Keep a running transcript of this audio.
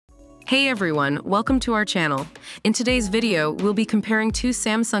Hey everyone, welcome to our channel. In today's video, we'll be comparing two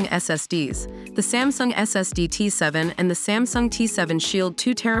Samsung SSDs, the Samsung SSD T7 and the Samsung T7 Shield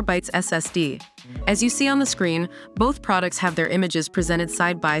 2TB SSD. As you see on the screen, both products have their images presented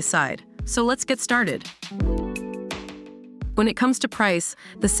side by side. So let's get started. When it comes to price,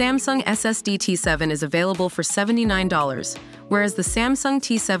 the Samsung SSD T7 is available for $79, whereas the Samsung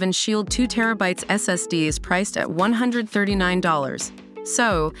T7 Shield 2TB SSD is priced at $139.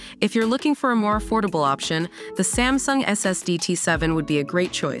 So, if you're looking for a more affordable option, the Samsung SSD T7 would be a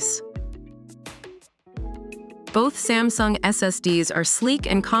great choice. Both Samsung SSDs are sleek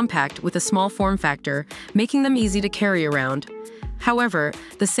and compact with a small form factor, making them easy to carry around. However,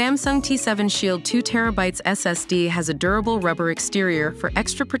 the Samsung T7 Shield 2TB SSD has a durable rubber exterior for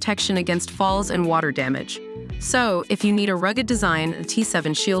extra protection against falls and water damage. So, if you need a rugged design, the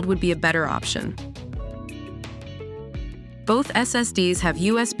T7 Shield would be a better option. Both SSDs have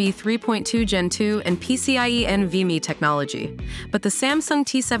USB 3.2 Gen 2 and PCIe NVMe technology, but the Samsung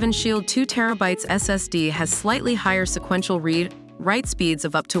T7 Shield 2TB SSD has slightly higher sequential read-write speeds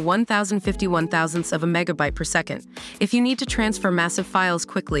of up to 1,051 thousandths of a megabyte per second. If you need to transfer massive files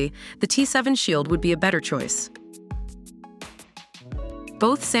quickly, the T7 Shield would be a better choice.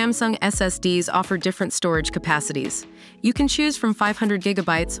 Both Samsung SSDs offer different storage capacities. You can choose from 500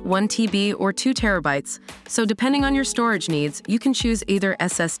 GB, 1 TB, or 2 TB, so depending on your storage needs, you can choose either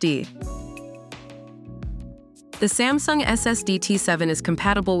SSD. The Samsung SSD T7 is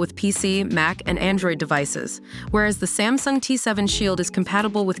compatible with PC, Mac, and Android devices, whereas the Samsung T7 Shield is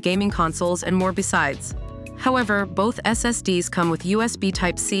compatible with gaming consoles and more besides. However, both SSDs come with USB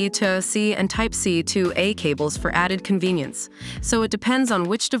Type-C to C and Type-C to A cables for added convenience, so it depends on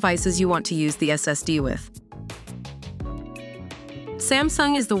which devices you want to use the SSD with.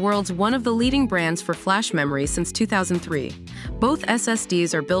 Samsung is the world's one of the leading brands for flash memory since 2003. Both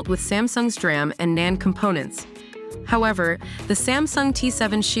SSDs are built with Samsung's DRAM and NAND components. However, the Samsung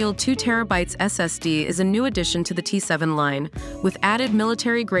T7 Shield 2TB SSD is a new addition to the T7 line, with added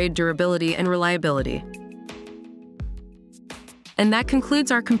military-grade durability and reliability. And that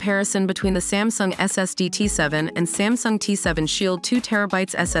concludes our comparison between the Samsung SSD T7 and Samsung T7 Shield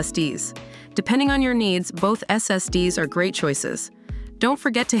 2TB SSDs. Depending on your needs, both SSDs are great choices. Don't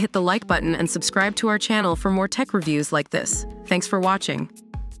forget to hit the like button and subscribe to our channel for more tech reviews like this. Thanks for watching.